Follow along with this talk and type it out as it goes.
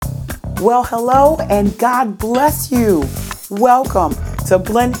Well, hello and God bless you. Welcome to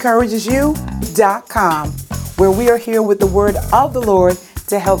BlendCouragesYou.com, where we are here with the word of the Lord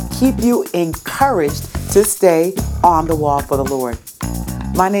to help keep you encouraged to stay on the wall for the Lord.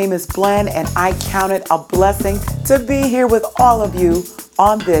 My name is Blend, and I count it a blessing to be here with all of you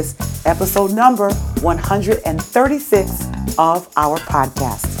on this episode number 136 of our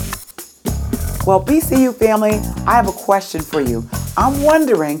podcast. Well, BCU family, I have a question for you. I'm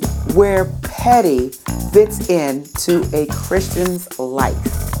wondering where petty fits into a Christian's life.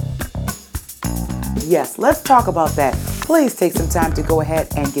 Yes, let's talk about that. Please take some time to go ahead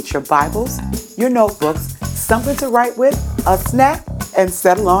and get your Bibles, your notebooks, something to write with, a snack, and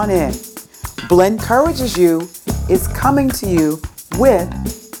settle on in. Blend Encourages You is coming to you with,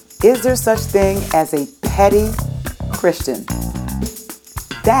 is there such thing as a petty Christian?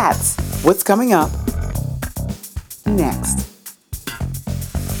 That's what's coming up next.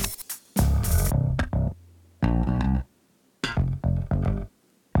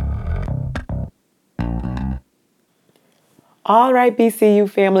 All right, BCU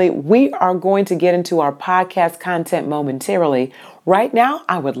family, we are going to get into our podcast content momentarily. Right now,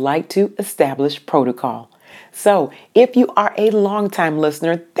 I would like to establish protocol. So if you are a longtime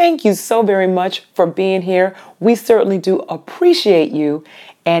listener, thank you so very much for being here. We certainly do appreciate you.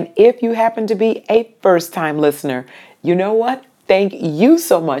 And if you happen to be a first-time listener, you know what? Thank you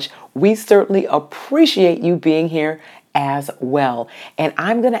so much. We certainly appreciate you being here as well. And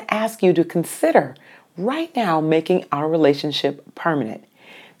I'm going to ask you to consider right now making our relationship permanent.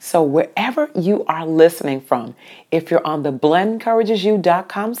 So wherever you are listening from, if you're on the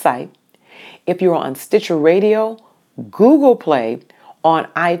BlendCouragesYou.com site, if you're on Stitcher Radio, Google Play, on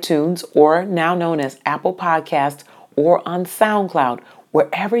iTunes, or now known as Apple Podcast, or on SoundCloud,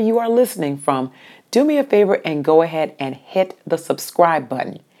 wherever you are listening from, do me a favor and go ahead and hit the subscribe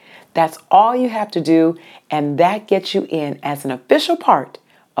button. That's all you have to do, and that gets you in as an official part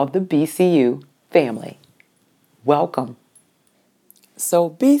of the BCU family. Welcome. So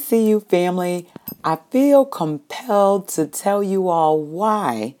BCU family, I feel compelled to tell you all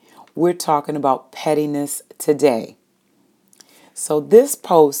why we're talking about pettiness today. So this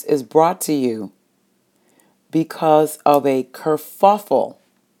post is brought to you because of a kerfuffle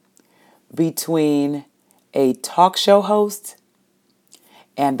between a talk show host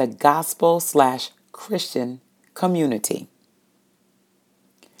and the gospel/Christian community.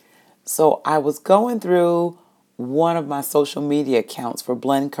 So I was going through one of my social media accounts for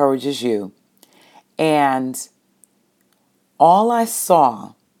Blend Encourages You, and all I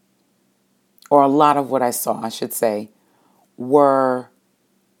saw, or a lot of what I saw, I should say, were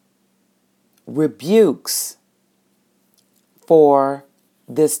rebukes for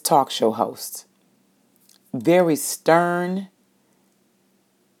this talk show host. Very stern,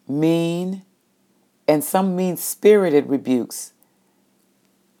 mean, and some mean-spirited rebukes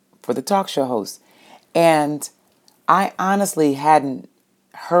for the talk show host. And I honestly hadn't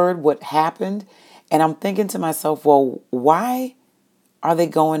heard what happened, and I'm thinking to myself, well, why are they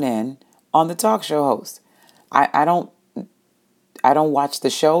going in on the talk show host? I don't watch the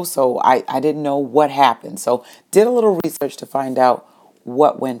show, so I didn't know what happened. So did a little research to find out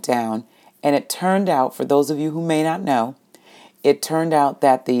what went down, and it turned out, for those of you who may not know, it turned out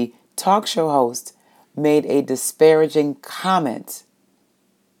that the talk show host made a disparaging comment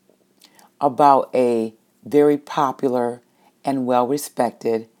about a very popular and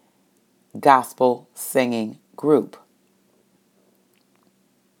well-respected gospel singing group.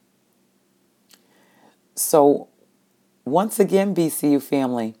 So once again, BCU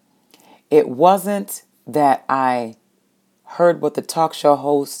family, it wasn't that I heard what the talk show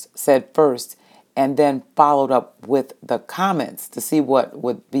host said first and then followed up with the comments to see what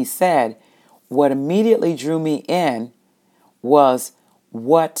would be said. What immediately drew me in was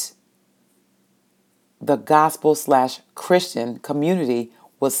what the gospel/Christian community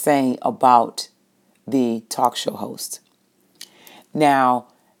was saying about the talk show host. Now,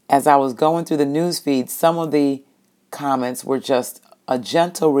 as I was going through the news feed, some of the comments were just a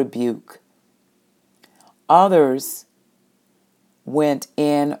gentle rebuke. Others went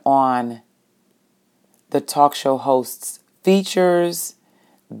in on the talk show host's features,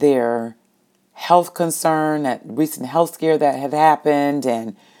 their health concern, that recent health scare that had happened,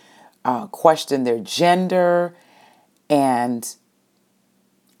 and questioned their gender. And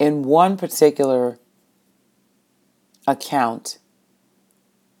in one particular account,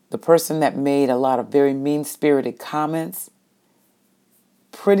 the person that made a lot of very mean-spirited comments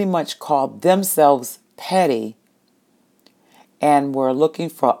pretty much called themselves petty and were looking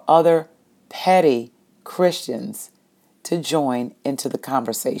for other petty Christians to join into the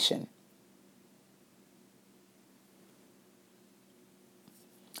conversation.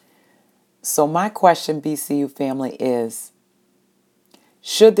 So my question, BCU family, is,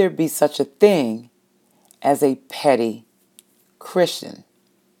 should there be such a thing as a petty Christian?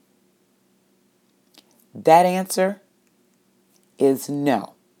 That answer is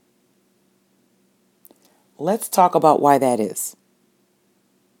no. Let's talk about why that is.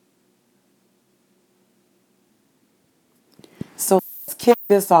 So let's kick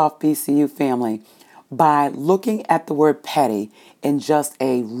this off, BCU family, by looking at the word petty in just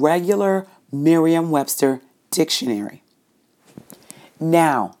a regular Merriam-Webster dictionary.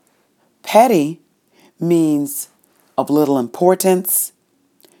 Now, petty means of little importance,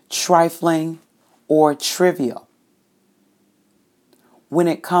 trifling, or trivial. When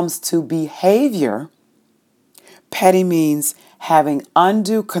it comes to behavior, petty means having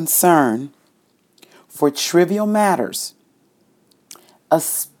undue concern for trivial matters,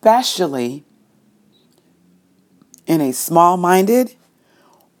 especially in a small-minded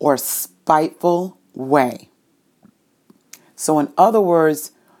or spiteful way. So in other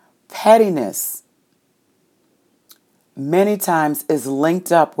words, pettiness many times is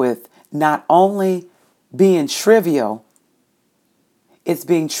linked up with not only being trivial, it's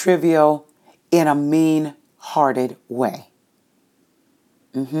being trivial in a mean-hearted way.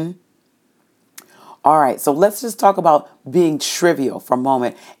 All right, so let's just talk about being trivial for a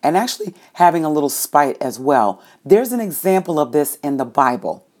moment and actually having a little spite as well. There's an example of this in the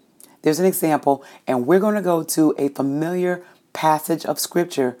Bible. There's an example, and we're going to go to a familiar passage of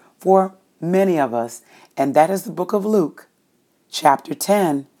Scripture for many of us, and that is the book of Luke, chapter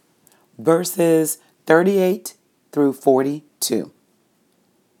 10, verses 38 through 42.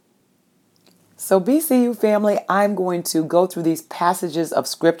 So BCU family, I'm going to go through these passages of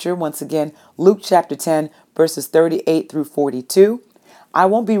Scripture. Once again, Luke chapter 10, verses 38 through 42. I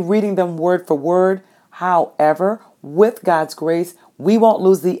won't be reading them word for word. However, with God's grace, we won't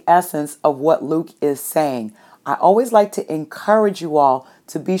lose the essence of what Luke is saying. I always like to encourage you all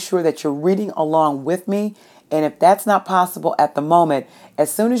to be sure that you're reading along with me. And if that's not possible at the moment,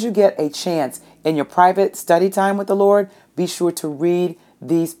 as soon as you get a chance in your private study time with the Lord, be sure to read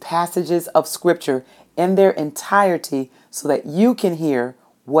these passages of Scripture in their entirety so that you can hear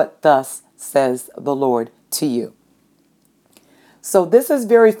what thus says the Lord to you. So this is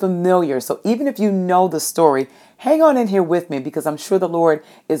very familiar. So even if you know the story, hang on in here with me because I'm sure the Lord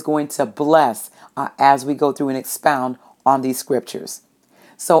is going to bless as we go through and expound on these scriptures.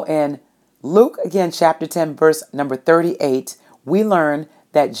 So in Luke, again, chapter 10, verse number 38, we learn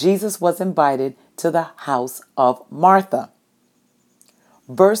that Jesus was invited to the house of Martha.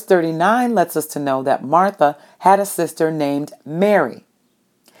 Verse 39 lets us to know that Martha had a sister named Mary.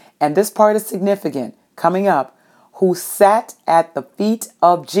 And this part is significant coming up, who sat at the feet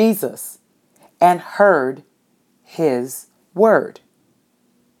of Jesus and heard his word.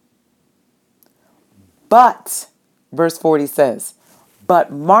 But, verse 40 says,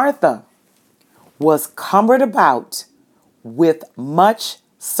 but Martha was cumbered about with much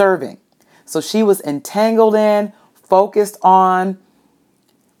serving. So she was entangled in, focused on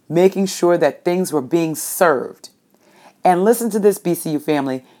making sure that things were being served. And listen to this, BCU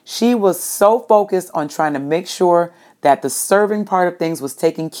family. She was so focused on trying to make sure that the serving part of things was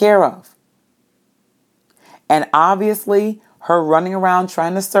taken care of. And obviously, her running around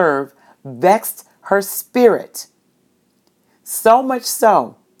trying to serve vexed her spirit. So much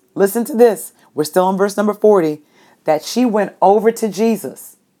so, listen to this, we're still in verse number 40, that she went over to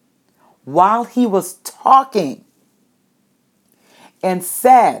Jesus while he was talking and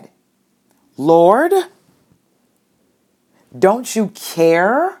said, Lord, don't you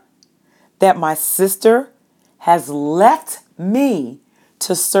care that my sister has left me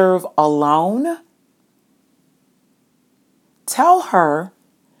to serve alone? Tell her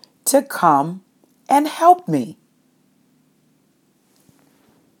to come and help me.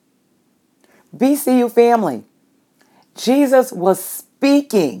 BCU family, Jesus was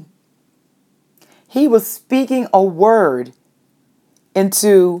speaking. He was speaking a word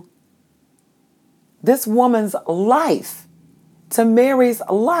into this woman's life, to Mary's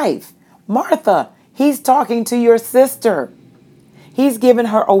life. Martha, he's talking to your sister. He's given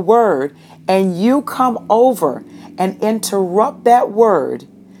her a word, and you come over and interrupt that word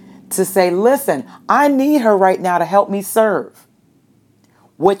to say, listen, I need her right now to help me serve.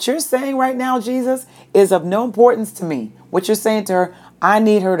 What you're saying right now, Jesus, is of no importance to me. What you're saying to her, I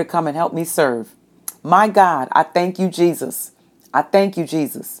need her to come and help me serve. My God, I thank you, Jesus. I thank you,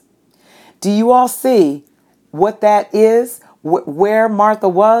 Jesus. Do you all see what that is? Where Martha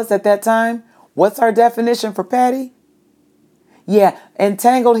was at that time? What's our definition for petty? Yeah,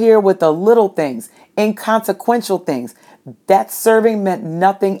 entangled here with the little things, inconsequential things. That serving meant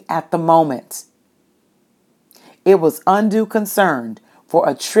nothing at the moment. It was undue concern for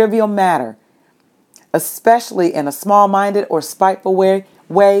a trivial matter, especially in a small-minded or spiteful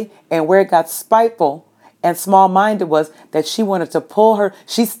way. And where it got spiteful and small-minded was that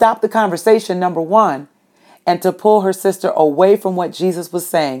she stopped the conversation, number one, and to pull her sister away from what Jesus was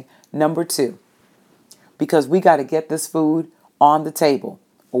saying, number two, because we got to get this food on the table,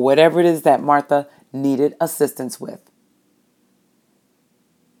 or whatever it is that Martha needed assistance with.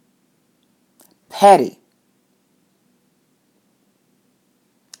 Petty.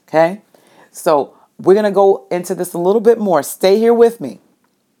 Okay? So we're going to go into this a little bit more. Stay here with me.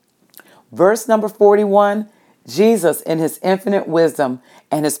 Verse number 41, Jesus, in his infinite wisdom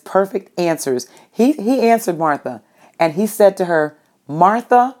and his perfect answers, he answered Martha, and he said to her,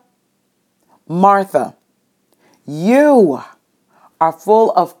 Martha, Martha, you are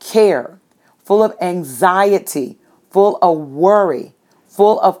full of care, full of anxiety, full of worry,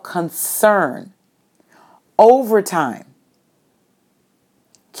 full of concern, overtime,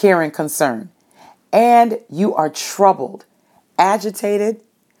 care and concern. And you are troubled, agitated,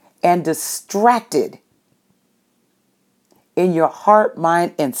 and distracted in your heart,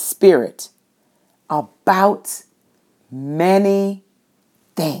 mind, and spirit about many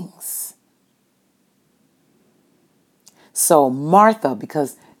things. So Martha,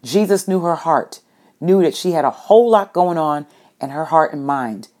 because Jesus knew her heart, knew that she had a whole lot going on in her heart and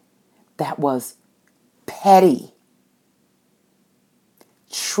mind that was petty,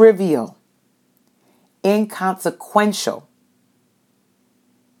 trivial, inconsequential.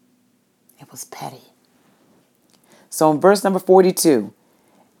 It was petty. So in verse number 42,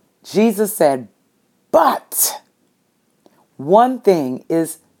 Jesus said, but one thing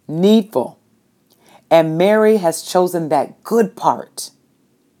is needful, and Mary has chosen that good part,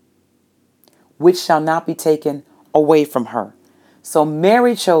 which shall not be taken away from her. So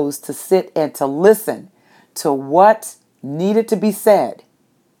Mary chose to sit and to listen to what needed to be said.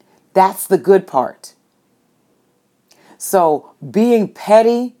 That's the good part. So being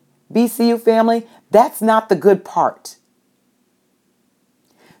petty, BCU family, that's not the good part.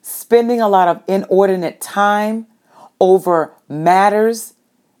 Spending a lot of inordinate time over matters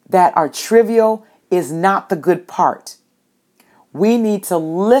that are trivial is not the good part. We need to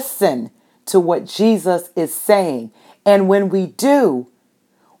listen to what Jesus is saying. And when we do,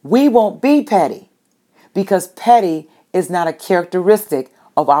 we won't be petty, because petty is not a characteristic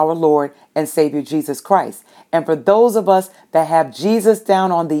of our Lord and Savior Jesus Christ. And for those of us that have Jesus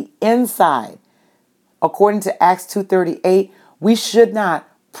down on the inside, according to Acts 2:38, we should not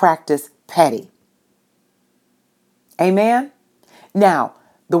practice petty. Amen? Now,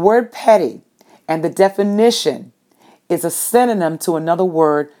 the word petty and the definition is a synonym to another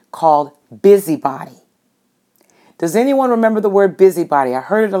word called busybody. Does anyone remember the word busybody? I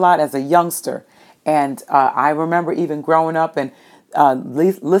heard it a lot as a youngster. And I remember even growing up and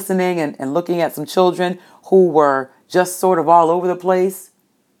listening and looking at some children who were just sort of all over the place,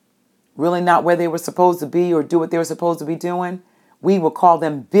 really not where they were supposed to be or do what they were supposed to be doing. We would call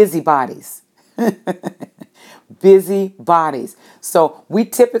them busybodies. Busybodies. So we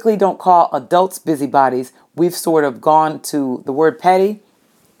typically don't call adults busybodies. We've sort of gone to the word petty.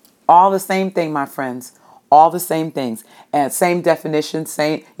 All the same thing, my friends. All the same things. And same definition,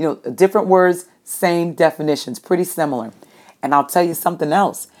 same, different words, same definitions, pretty similar. And I'll tell you something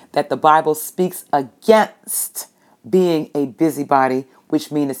else, that the Bible speaks against being a busybody,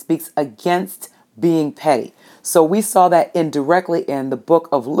 which means it speaks against being petty. So we saw that indirectly in the book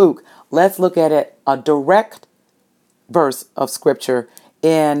of Luke. Let's look at it, a direct verse of scripture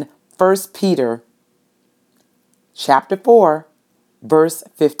in 1 Peter chapter 4, verse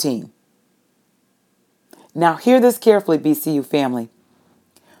 15. Now hear this carefully, BCU family.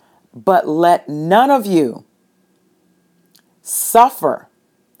 But let none of you suffer,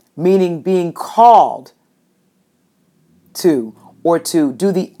 meaning being called to, or to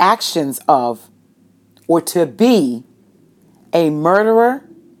do the actions of, or to be a murderer.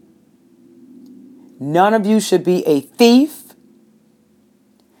 None of you should be a thief,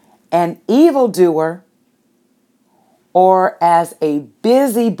 an evildoer, or as a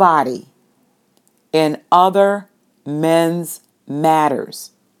busybody in other men's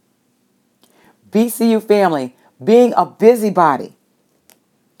matters. BCU family, being a busybody.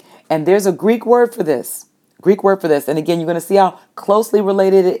 And there's a Greek word for this. And again, you're going to see how closely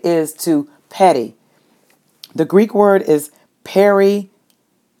related it is to petty. The Greek word is periergos.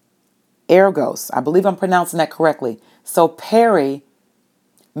 I believe I'm pronouncing that correctly. So peri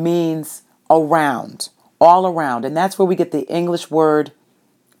means around all around. And that's where we get the English word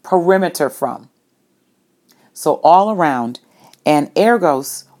perimeter from. So all around, and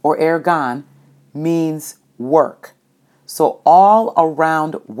ergos or ergon means work. So all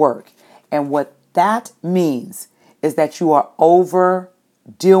around work. And what that means is that you are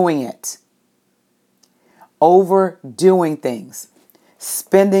overdoing it. Overdoing things.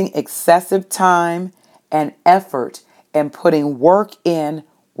 Spending excessive time and effort and putting work in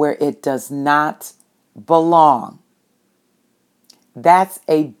where it does not belong. That's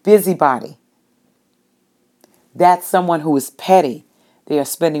a busybody. That's someone who is petty. They are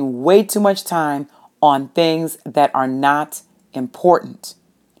spending way too much time on things that are not important.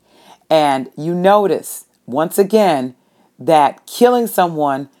 And you notice, once again, that killing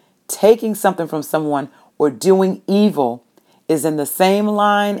someone, taking something from someone, or doing evil is in the same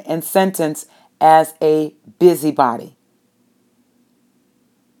line and sentence as a busybody.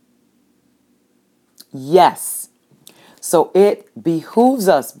 Yes. So it behooves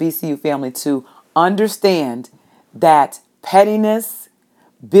us, BCU family, to understand that pettiness,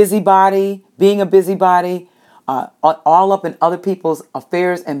 busybody, being a busybody, all up in other people's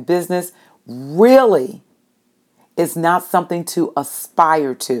affairs and business really is not something to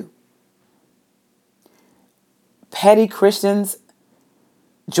aspire to. Petty Christians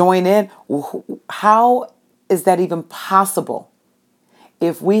join in. How is that even possible?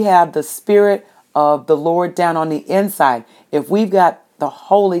 If we have the Spirit of the Lord down on the inside, if we've got the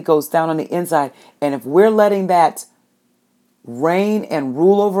Holy Ghost down on the inside, and if we're letting that reign and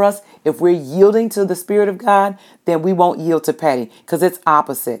rule over us, if we're yielding to the Spirit of God, then we won't yield to petty, because it's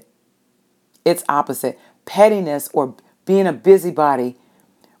opposite. It's opposite. Pettiness or being a busybody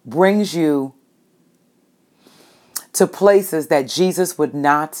brings you to places that Jesus would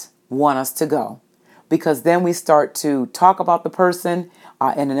not want us to go, because then we start to talk about the person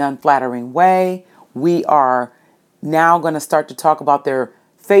in an unflattering way. We are now going to start to talk about their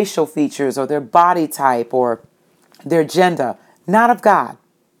facial features or their body type or their gender. Not of God.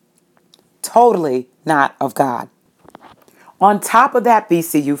 Totally not of God. On top of that,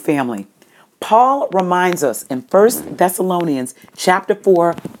 BCU family, Paul reminds us in 1 Thessalonians chapter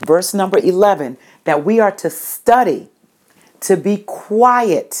 4, verse number 11, that we are to study, to be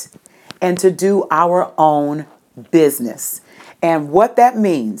quiet, and to do our own business. And what that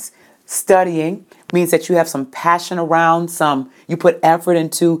means, studying, means that you have some passion around, you put effort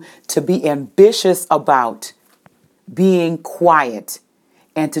into, to be ambitious about being quiet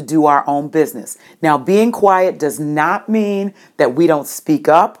and to do our own business. Now, being quiet does not mean that we don't speak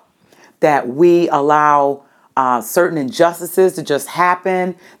up, that we allow certain injustices to just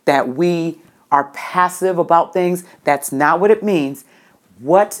happen, that we are passive about things. That's not what it means.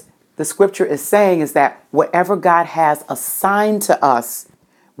 What the scripture is saying is that whatever God has assigned to us,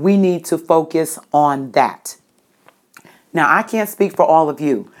 we need to focus on that. Now, I can't speak for all of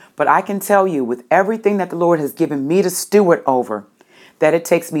you, but I can tell you with everything that the Lord has given me to steward over, that it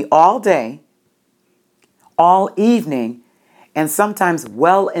takes me all day, all evening, and sometimes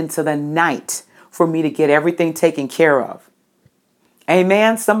well into the night for me to get everything taken care of.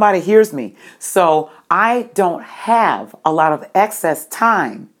 Amen. Somebody hears me. So I don't have a lot of excess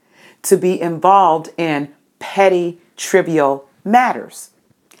time to be involved in petty, trivial matters.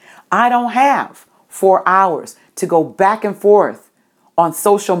 I don't have 4 hours to go back and forth on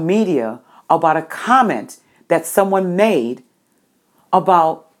social media about a comment that someone made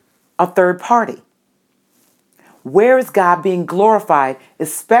about a third party. Where is God being glorified,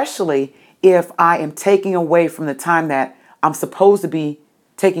 especially if I am taking away from the time that I'm supposed to be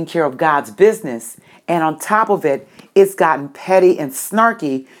taking care of God's business? And on top of it, it's gotten petty and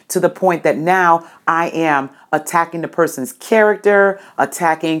snarky to the point that now I am attacking the person's character,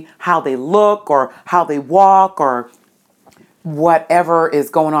 attacking how they look or how they walk or whatever is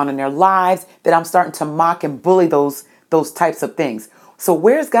going on in their lives, that I'm starting to mock and bully those types of things. So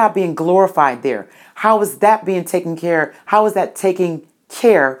where's God being glorified there? How is that being taken care? How is that taking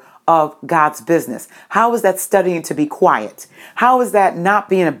care of God's business? How is that studying to be quiet? How is that not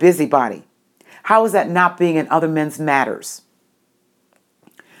being a busybody? How is that not being in other men's matters?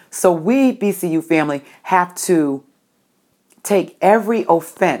 So we, BCU family, have to take every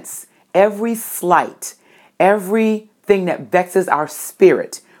offense, every slight, everything that vexes our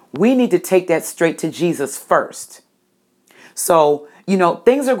spirit. We need to take that straight to Jesus first. So,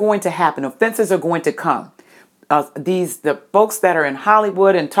 things are going to happen. Offenses are going to come. The folks that are in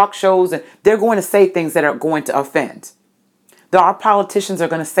Hollywood and talk shows, and they're going to say things that are going to offend. Our politicians are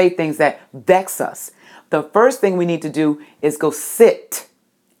going to say things that vex us. The first thing we need to do is go sit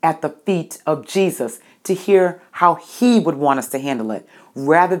at the feet of Jesus to hear how he would want us to handle it,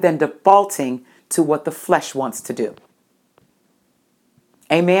 rather than defaulting to what the flesh wants to do.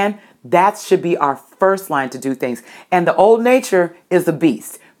 Amen. That should be our first line to do things. And the old nature is a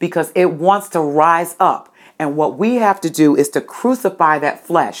beast because it wants to rise up. And what we have to do is to crucify that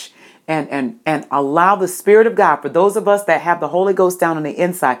flesh and allow the Spirit of God, for those of us that have the Holy Ghost down on the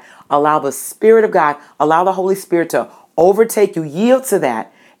inside, allow the Spirit of God, allow the Holy Spirit to overtake you, yield to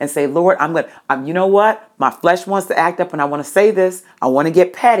that and say, Lord, you know what? My flesh wants to act up and I want to say this. I want to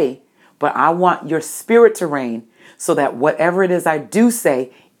get petty, but I want your Spirit to reign so that whatever it is I do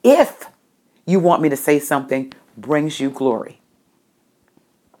say, if you want me to say something, brings you glory.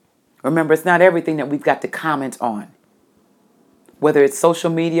 Remember, it's not everything that we've got to comment on. Whether it's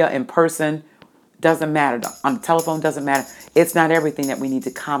social media, in person, doesn't matter. On the telephone, doesn't matter. It's not everything that we need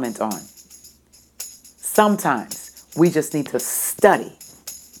to comment on. Sometimes we just need to study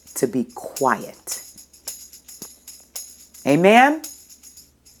to be quiet. Amen?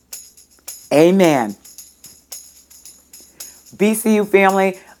 Amen. BCU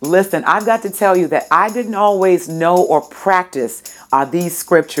family, listen, I've got to tell you that I didn't always know or practice these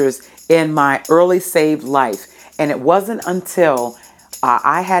scriptures in my early saved life. And it wasn't until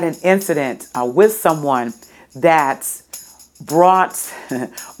I had an incident with someone that brought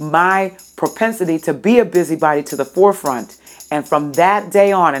my propensity to be a busybody to the forefront. And from that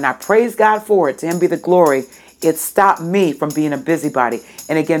day on, and I praise God for it, to Him be the glory, it stopped me from being a busybody.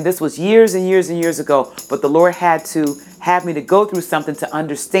 And again, this was years and years and years ago, but the Lord had to have me to go through something to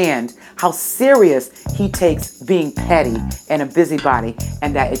understand how serious He takes being petty and a busybody,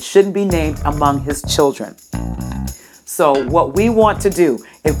 and that it shouldn't be named among His children. So what we want to do,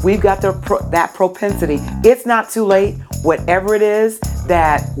 if we've got that propensity, it's not too late. Whatever it is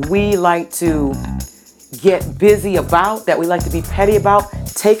that we like to get busy about, that we like to be petty about,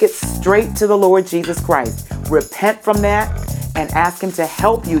 take it straight to the Lord Jesus Christ. Repent from that and ask Him to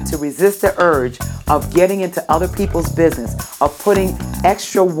help you to resist the urge of getting into other people's business, of putting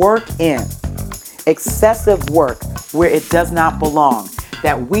extra work in, excessive work where it does not belong.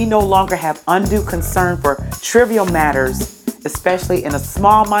 That we no longer have undue concern for trivial matters, especially in a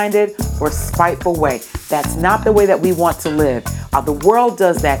small-minded or spiteful way. That's not the way that we want to live. The world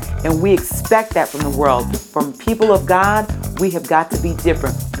does that, and we expect that from the world. From people of God, we have got to be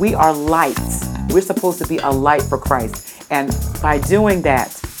different. We are lights. We're supposed to be a light for Christ. And by doing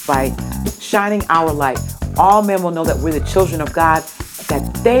that, by shining our light, all men will know that we're the children of God,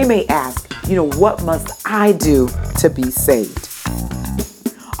 that they may ask, what must I do to be saved?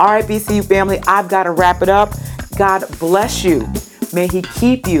 All right, BCU family, I've got to wrap it up. God bless you. May He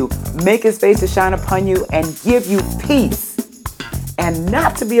keep you, make His face to shine upon you, and give you peace. And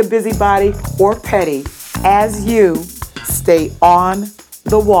not to be a busybody or petty as you stay on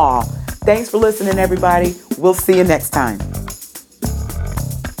the wall. Thanks for listening, everybody. We'll see you next time.